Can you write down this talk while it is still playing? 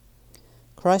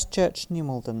Christ Church, New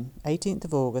Malden, 18th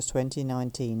of August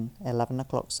 2019, 11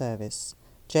 o'clock service.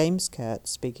 James Kurt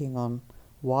speaking on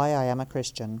Why I Am a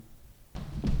Christian.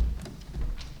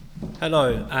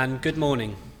 Hello and good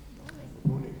morning.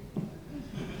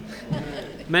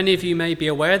 Many of you may be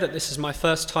aware that this is my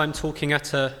first time talking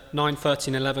at a 9:30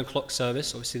 and 11 o'clock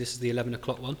service. Obviously this is the 11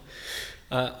 o'clock one.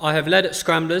 I have led at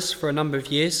Scramblers for a number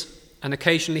of years and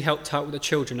occasionally helped out with the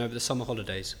children over the summer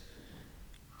holidays.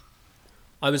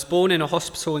 I was born in a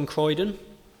hospital in Croydon.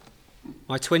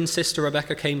 My twin sister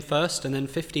Rebecca came first, and then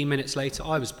 15 minutes later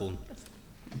I was born.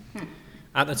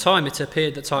 At the time it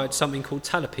appeared that I had something called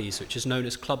talipes, which is known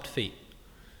as clubbed feet.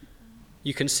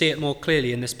 You can see it more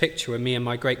clearly in this picture of me and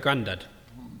my great-granddad.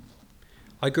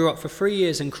 I grew up for 3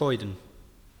 years in Croydon.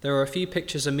 There are a few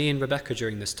pictures of me and Rebecca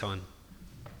during this time.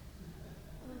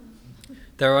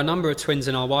 There are a number of twins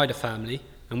in our wider family,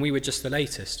 and we were just the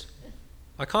latest.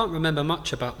 I can't remember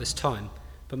much about this time,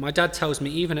 but my dad tells me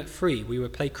even at 3 we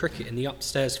would play cricket in the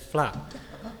upstairs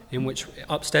in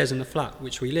the flat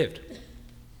which we lived.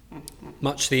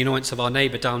 Much to the annoyance of our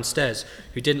neighbour downstairs,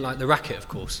 who didn't like the racket, of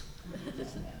course.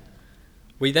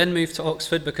 We then moved to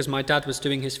Oxford because my dad was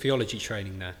doing his theology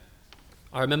training there.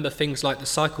 I remember things like the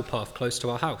cycle path close to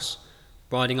our house,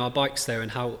 riding our bikes there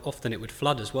and how often it would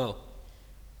flood as well.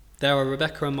 There are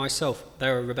Rebecca and myself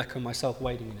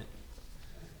wading in it.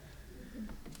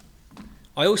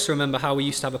 I also remember how we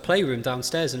used to have a playroom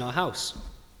downstairs in our house.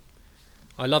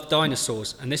 I love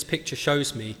dinosaurs, and this picture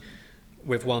shows me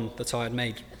with one that I had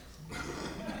made.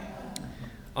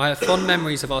 I have fond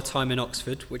memories of our time in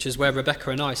Oxford, which is where Rebecca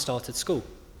and I started school.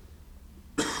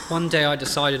 One day I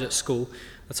decided at school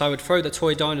that I would throw the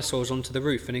toy dinosaurs onto the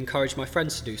roof and encourage my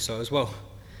friends to do so as well.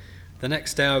 The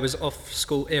next day I was off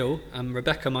school ill, and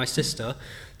Rebecca, my sister,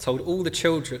 told all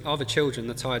the other children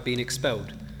that I had been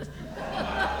expelled.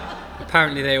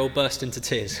 Apparently they all burst into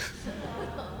tears.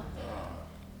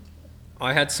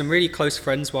 I had some really close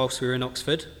friends whilst we were in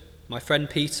Oxford. My friend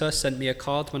Peter sent me a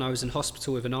card when I was in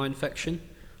hospital with an eye infection.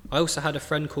 I also had a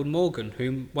friend called Morgan,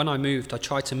 whom, when I moved, I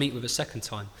tried to meet with a second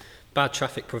time. Bad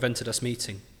traffic prevented us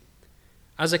meeting.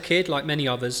 As a kid, like many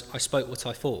others, I spoke what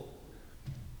I thought.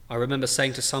 I remember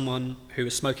saying to someone who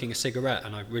was smoking a cigarette,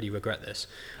 and I really regret this,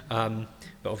 but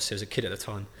obviously as a kid at the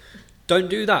time, "Don't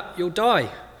do that, you'll die."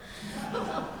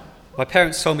 My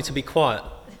parents told me to be quiet.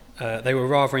 They were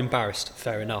rather embarrassed,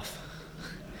 fair enough.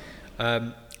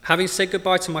 Having said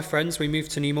goodbye to my friends, we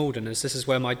moved to New Malden, as this is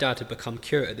where my dad had become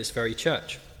curate at this very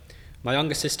church. My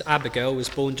younger sister Abigail was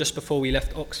born just before we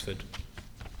left Oxford.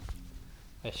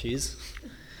 There she is.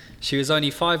 She was only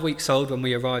 5 weeks old when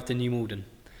we arrived in New Malden.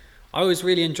 I always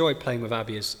really enjoyed playing with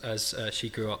Abby as she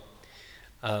grew up.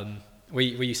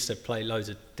 We used to play loads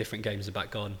of different games in the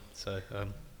back garden,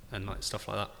 and like stuff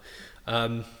like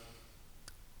that.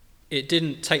 It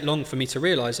didn't take long for me to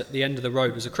realise at the end of the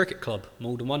road was a cricket club,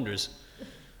 Malden Wanderers,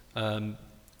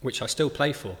 which I still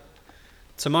play for.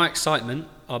 To my excitement,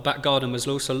 our back garden was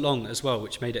also long as well,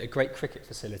 which made it a great cricket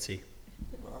facility.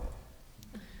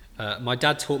 My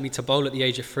dad taught me to bowl at the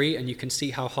age of 3, and you can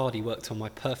see how hard he worked on my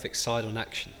perfect side on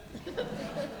action.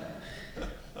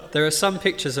 There are some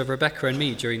pictures of Rebecca and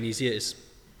me during these years.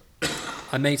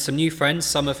 I made some new friends,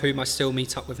 some of whom I still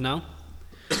meet up with now.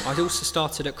 I'd also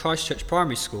started at Christ Church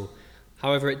Primary School.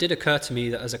 However, it did occur to me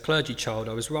that as a clergy child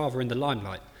I was rather in the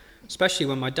limelight, especially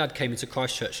when my dad came into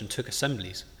Christ Church and took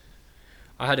assemblies.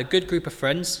 I had a good group of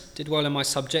friends, did well in my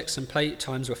subjects, and play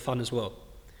times were fun as well.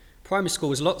 Primary school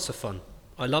was lots of fun.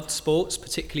 I loved sports,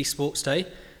 particularly sports day,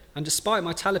 and despite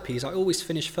my talipes, I always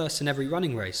finished first in every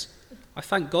running race. I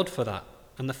thank God for that,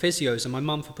 and the physios and my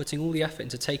mum for putting all the effort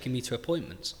into taking me to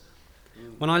appointments.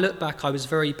 When I look back, I was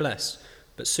very blessed,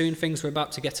 but soon things were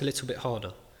about to get a little bit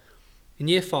harder. In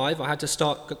year 5, I had to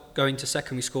start going to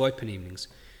secondary school open evenings.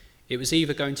 It was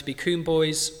either going to be Coombe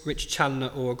Boys, Rich Challoner,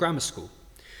 or a grammar school.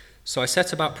 So I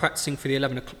set about practicing for the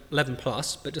 11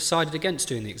 plus, but decided against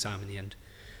doing the exam in the end.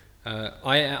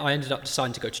 I ended up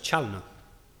deciding to go to Challoner.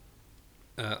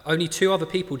 Only 2 other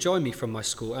people joined me from my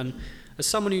school, and as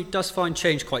someone who does find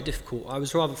change quite difficult, I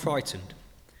was rather frightened.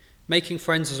 Making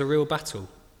friends was a real battle.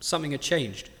 Something had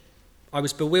changed. I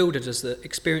was bewildered as the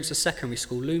experience of secondary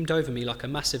school loomed over me like a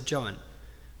massive giant,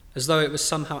 as though it was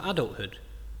somehow adulthood.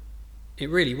 It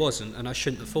really wasn't, and I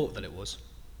shouldn't have thought that it was.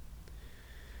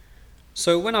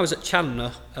 So when I was at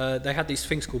Challoner, they had these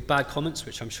things called bad comments,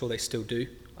 which I'm sure they still do.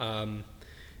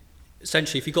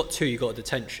 Essentially, if you got 2, you got a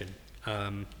detention.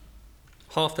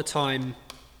 Half the time,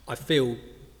 I feel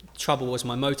trouble was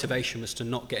my motivation was to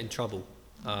not get in trouble,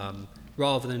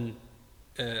 rather than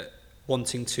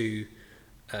wanting to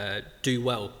do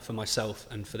well for myself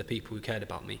and for the people who cared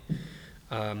about me.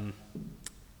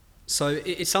 So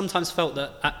it sometimes felt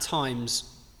that at times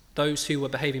those who were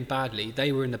behaving badly,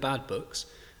 they were in the bad books,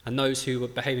 and those who were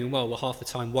behaving well were half the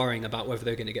time worrying about whether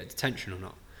they were going to get detention or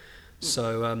not.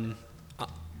 So I'm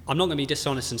not going to be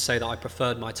dishonest and say that I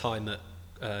preferred my time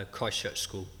at Christ Church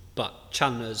School, but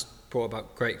Chandler's brought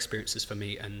about great experiences for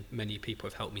me, and many people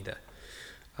have helped me there.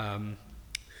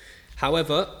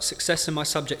 However, success in my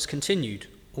subjects continued.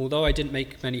 Although I didn't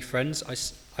make many friends,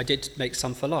 I did make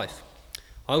some for life.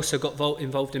 I also got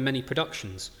involved in many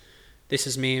productions. This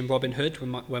is me in Robin Hood,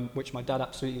 which my dad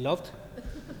absolutely loved.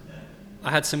 I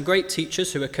had some great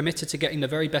teachers who were committed to getting the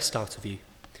very best out of you.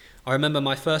 I remember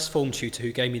my first form tutor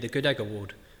who gave me the Good Egg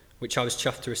Award, which I was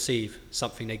chuffed to receive,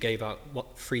 something they gave out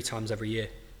 3 times every year.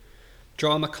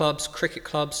 Drama clubs, cricket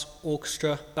clubs,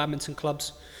 orchestra, badminton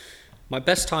clubs. My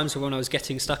best times were when I was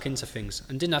getting stuck into things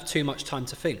and didn't have too much time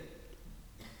to think.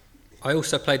 I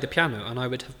also played the piano, and I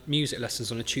would have music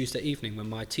lessons on a Tuesday evening with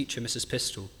my teacher, Mrs.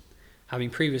 Pistol, having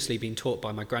previously been taught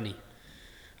by my granny.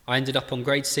 I ended up on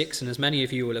grade 6, and as many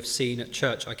of you will have seen at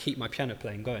church, I keep my piano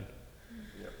playing going.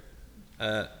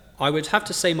 I would have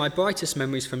to say my brightest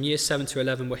memories from years 7 to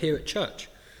 11 were here at church.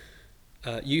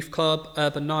 Youth club,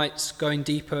 urban nights, going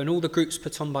deeper, and all the groups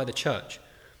put on by the church.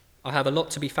 I have a lot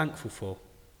to be thankful for.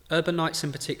 Urban nights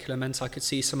in particular meant I could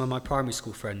see some of my primary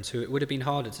school friends who it would have been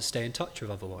harder to stay in touch with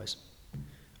otherwise.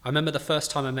 I remember the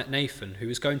first time I met Nathan, who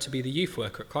was going to be the youth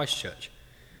worker at Christ Church.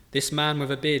 This man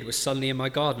with a beard was suddenly in my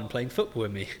garden playing football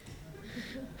with me.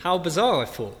 How bizarre, I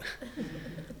thought.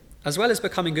 As well as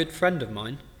becoming a good friend of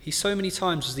mine, he so many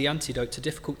times was the antidote to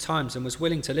difficult times and was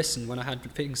willing to listen when I had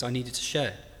things I needed to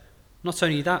share. Not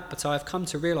only that, but I have come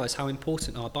to realise how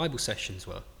important our Bible sessions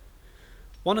were.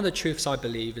 One of the truths I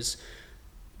believe is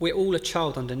we're all a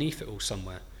child underneath it all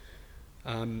somewhere.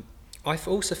 I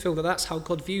also feel that that's how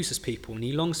God views us people, and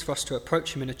he longs for us to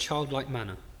approach him in a childlike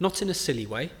manner, not in a silly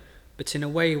way, but in a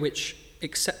way which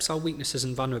accepts our weaknesses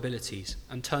and vulnerabilities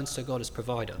and turns to God as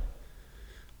provider.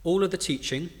 All of the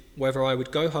teaching, whether I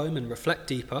would go home and reflect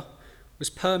deeper, was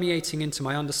permeating into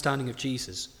my understanding of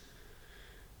Jesus.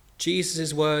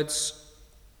 Jesus' words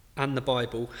and the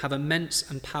Bible have immense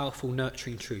and powerful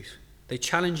nurturing truth. They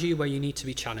challenge you where you need to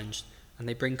be challenged, and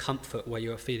they bring comfort where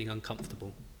you are feeling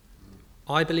uncomfortable.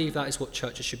 I believe that is what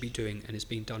churches should be doing, and is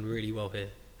being done really well here.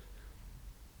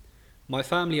 My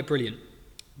family are brilliant.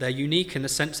 They're unique in the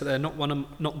sense that they're not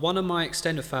one of my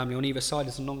extended family on either side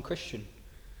is a non-Christian.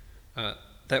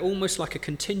 They're almost like a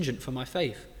contingent for my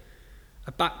faith,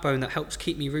 a backbone that helps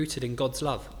keep me rooted in God's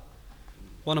love.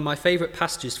 One of my favourite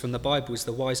passages from the Bible is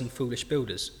the wise and foolish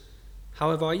builders.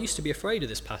 However, I used to be afraid of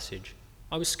this passage.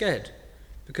 I was scared,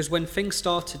 because when things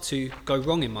started to go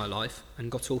wrong in my life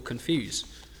and got all confused,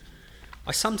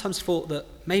 I sometimes thought that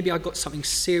maybe I got something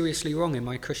seriously wrong in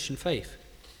my Christian faith.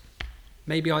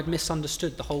 Maybe I'd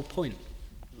misunderstood the whole point.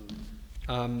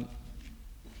 And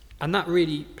that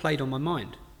really played on my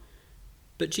mind.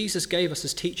 But Jesus gave us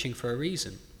his teaching for a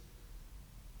reason.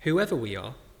 Whoever we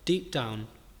are, deep down,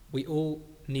 we all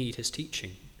need his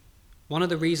teaching. One of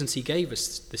the reasons he gave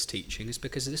us this teaching is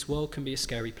because this world can be a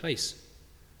scary place.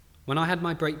 When I had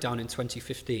my breakdown in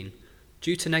 2015,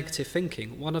 due to negative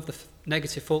thinking, one of the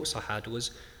negative thoughts I had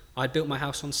was I'd built my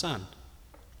house on sand.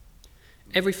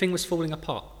 Everything was falling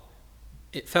apart.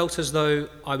 It felt as though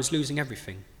I was losing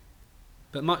everything.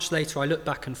 But much later I looked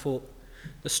back and thought,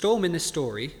 the storm in this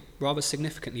story rather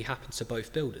significantly happened to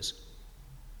both builders.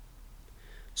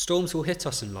 Storms will hit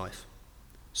us in life,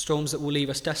 storms that will leave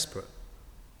us desperate.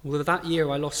 Although that year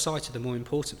I lost sight of the more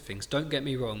important things, don't get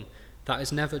me wrong, that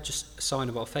is never just a sign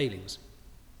of our failings.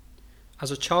 As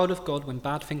a child of God, when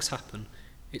bad things happen,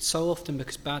 it's so often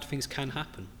because bad things can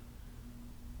happen.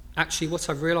 Actually, what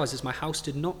I've realised is my house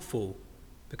did not fall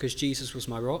because Jesus was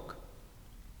my rock.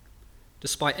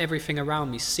 Despite everything around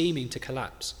me seeming to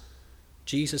collapse,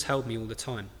 Jesus held me all the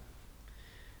time.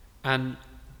 And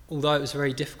although it was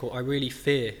very difficult, I really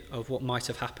fear of what might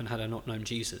have happened had I not known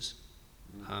Jesus.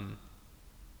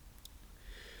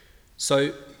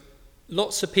 So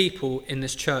lots of people in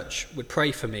this church would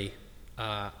pray for me.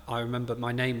 I remember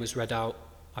my name was read out,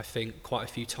 I think, quite a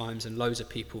few times, and loads of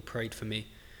people prayed for me.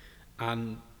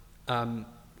 And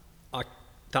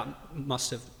that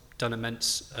must have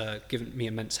given me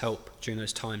immense help during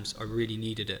those times. I really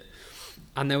needed it.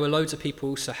 And there were loads of people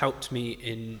who also helped me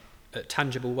in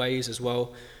tangible ways as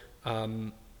well.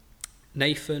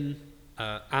 Nathan,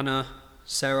 Anna,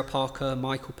 Sarah Parker,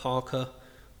 Michael Parker,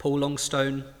 Paul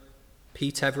Longstone,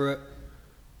 Pete Everett,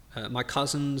 my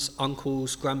cousins,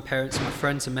 uncles, grandparents, my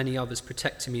friends and many others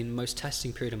protected me in the most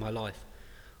testing period of my life.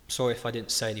 I'm sorry if I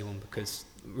didn't say anyone, because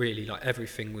really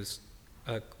everything was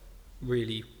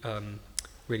really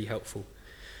helpful.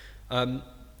 And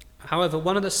However,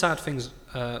 one of the sad things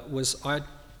was I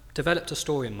developed a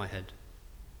story in my head.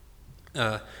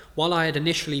 While I had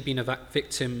initially been a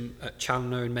victim at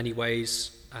Challoner in many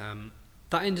ways,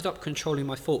 that ended up controlling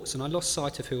my thoughts, and I lost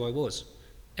sight of who I was,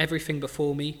 everything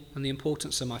before me, and the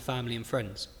importance of my family and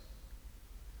friends.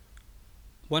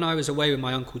 When I was away with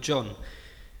my Uncle John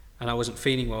and I wasn't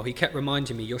feeling well, he kept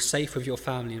reminding me, "You're safe with your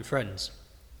family and friends."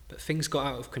 But things got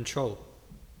out of control.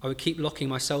 I would keep locking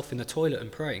myself in the toilet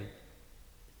and praying.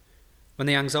 When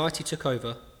the anxiety took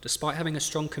over, despite having a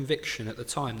strong conviction at the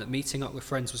time that meeting up with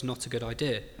friends was not a good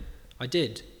idea, I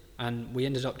did, and we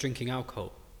ended up drinking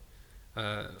alcohol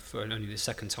for only the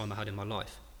second time I had in my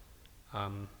life.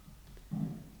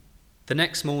 The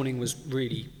next morning was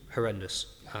really horrendous,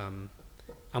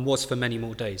 and was for many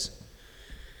more days.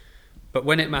 But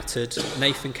when it mattered,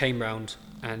 Nathan came round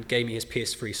and gave me his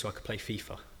PS3 so I could play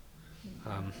FIFA.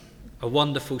 A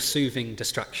wonderful, soothing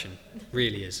distraction,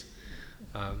 really is.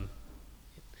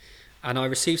 And I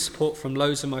received support from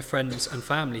loads of my friends and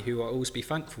family who I'll always be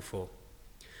thankful for.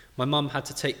 My mum had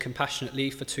to take compassionate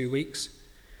leave for 2 weeks.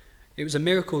 It was a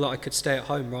miracle that I could stay at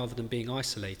home rather than being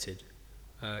isolated,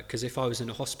 because if I was in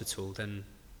a hospital, then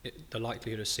the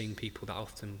likelihood of seeing people that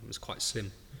often was quite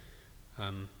slim.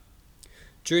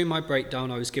 During my breakdown,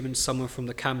 I was given someone from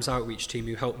the CAMS outreach team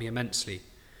who helped me immensely.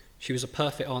 She was a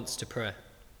perfect answer to prayer.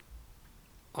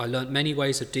 I learnt many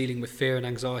ways of dealing with fear and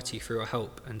anxiety through her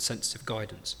help and sensitive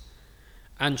guidance.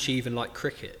 And she even liked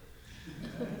cricket.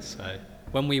 So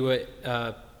when we were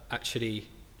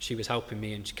she was helping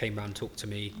me, and she came round and talked to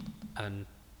me and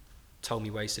told me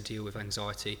ways to deal with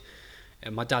anxiety.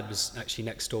 And my dad was actually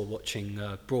next door watching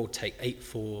Broad take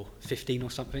 8-4-15 or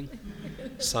something.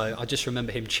 So I just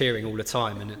remember him cheering all the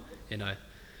time, and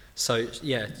So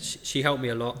yeah, she helped me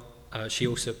a lot. She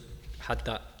also had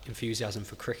that enthusiasm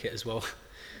for cricket as well.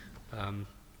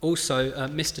 Also,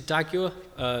 Mr.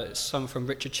 Dagur, someone from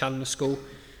Richard Challoner School,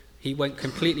 he went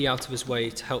completely out of his way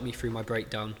to help me through my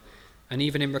breakdown, and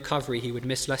even in recovery he would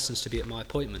miss lessons to be at my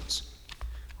appointments.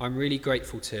 I'm really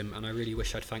grateful to him, and I really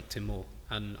wish I'd thanked him more,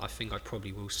 and I think I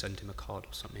probably will send him a card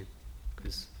or something,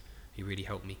 because he really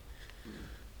helped me.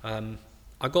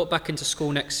 I got back into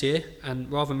school next year,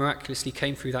 and rather miraculously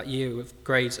came through that year with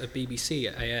grades at BBC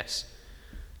at AS.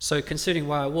 So considering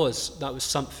where I was, that was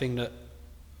something that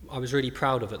I was really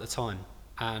proud of at the time,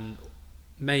 and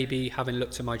maybe having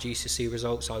looked at my GCSE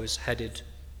results I was headed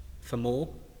for more,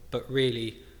 but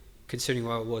really considering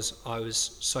where I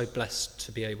was so blessed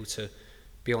to be able to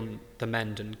be on the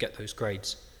mend and get those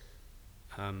grades.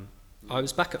 I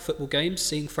was back at football games,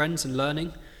 seeing friends and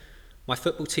learning. My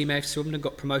football team, AFC Wimbledon,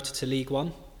 got promoted to League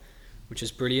One, which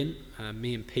is brilliant.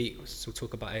 Me and Pete still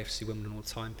talk about AFC Wimbledon all the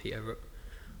time, Pete Everett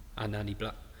and Andy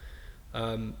Black.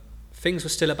 Things were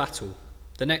still a battle.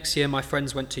 The next year my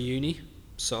friends went to uni,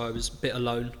 so I was a bit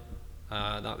alone.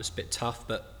 That was a bit tough,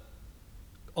 but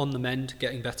on the mend,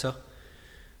 getting better.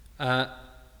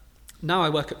 Now I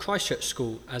work at Christ Church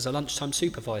School as a lunchtime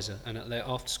supervisor and at their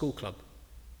after school club.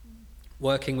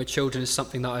 Working with children is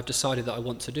something that I've decided that I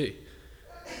want to do.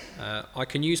 I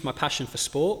can use my passion for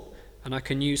sport, and I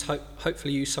can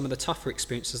hopefully use some of the tougher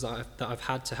experiences that I've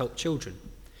had to help children.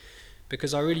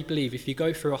 Because I really believe if you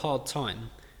go through a hard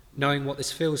time, knowing what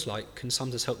this feels like can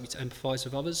sometimes help you to empathise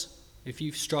with others. If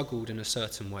you've struggled in a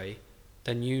certain way,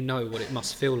 then you know what it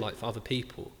must feel like for other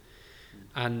people.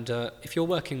 And if you're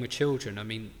working with children, I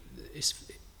mean,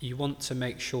 you want to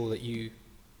make sure that you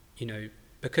know,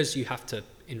 because you have to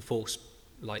enforce,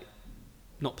 like,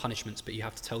 not punishments, but you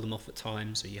have to tell them off at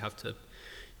times, or you have to,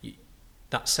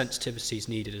 that sensitivity is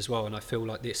needed as well. And I feel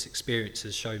like this experience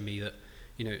has shown me that,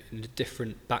 you know, in the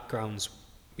different backgrounds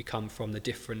we come from, the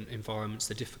different environments,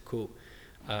 the difficult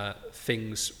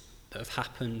things that have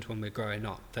happened when we're growing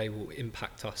up, they will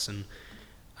impact us, and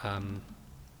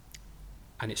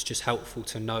it's just helpful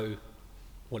to know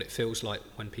what it feels like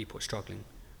when people are struggling.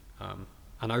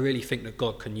 And I really think that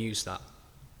God can use that,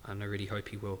 and I really hope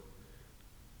he will.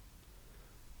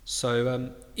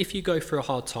 So if you go through a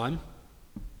hard time,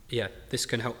 yeah, this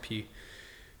can help you.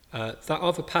 That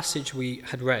other passage we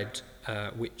had read,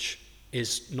 which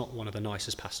is not one of the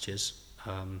nicest passages,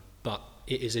 but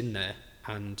it is in there,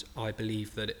 and I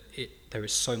believe that there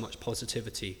is so much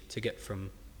positivity to get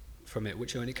from it,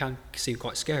 which it can seem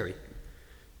quite scary.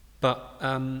 But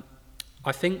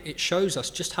I think it shows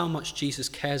us just how much Jesus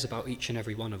cares about each and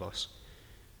every one of us,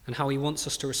 and how he wants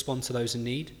us to respond to those in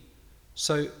need.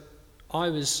 So I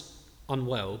was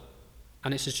unwell,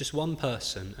 and this is just one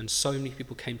person, and so many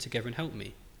people came together and helped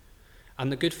me.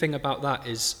 And the good thing about that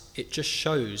is it just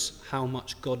shows how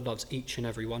much God loves each and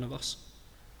every one of us.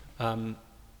 And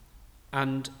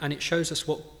it shows us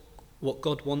what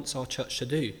God wants our church to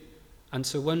do. And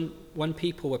so when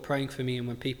people were praying for me and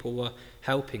when people were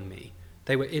helping me,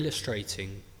 they were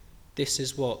illustrating, this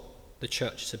is what the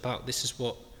church is about. This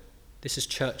is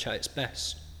church at its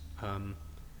best.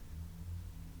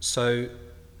 So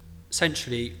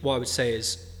essentially what I would say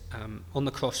is, on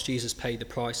the cross Jesus paid the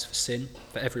price for sin,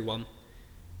 for everyone.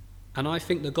 And I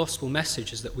think the gospel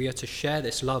message is that we are to share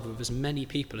this love with as many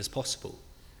people as possible,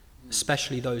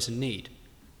 especially those in need.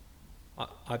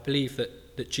 I believe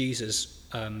that Jesus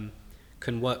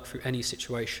can work through any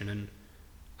situation,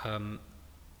 and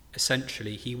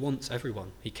essentially he wants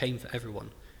everyone. He came for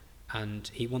everyone, and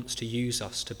he wants to use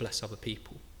us to bless other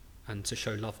people and to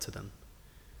show love to them.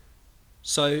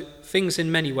 So things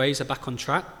in many ways are back on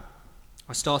track.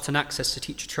 I start an Access to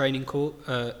Teacher training course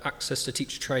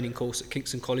at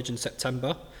Kingston College in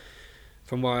September,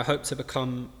 from where I hope to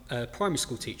become a primary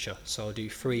school teacher. So I'll do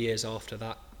 3 years after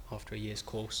that, after a year's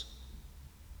course.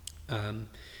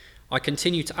 I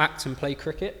continue to act and play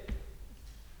cricket.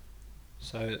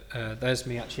 So there's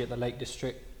me actually at the Lake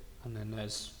District, and then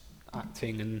there's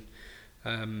acting,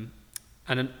 and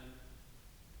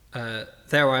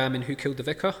there I am in Who Killed the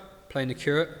Vicar, playing the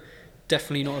curate.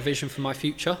 Definitely not a vision for my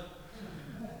future.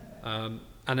 And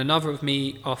another of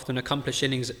me after an accomplished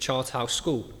innings at Charterhouse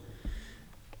School.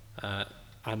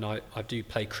 And I do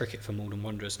play cricket for Malden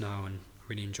Wanderers now and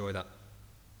really enjoy that.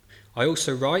 I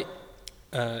also write.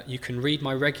 You can read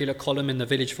my regular column in the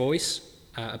Village Voice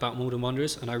about Malden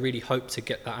Wanderers, and I really hope to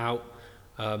get that out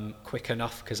quick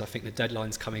enough, because I think the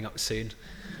deadline's coming up soon.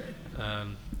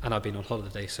 And I've been on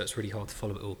holiday, so it's really hard to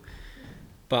follow it all.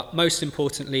 But most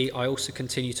importantly, I also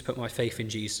continue to put my faith in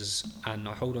Jesus, and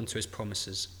I hold on to his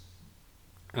promises.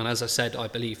 And as I said, I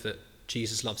believe that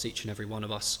Jesus loves each and every one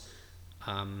of us,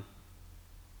 and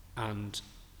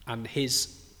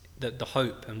the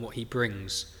hope and what he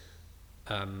brings,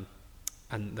 and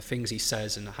the things he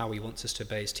says and how he wants us to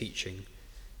obey his teaching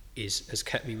has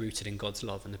kept me rooted in God's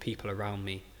love, and the people around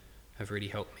me have really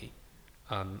helped me.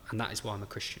 And that is why I'm a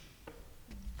Christian.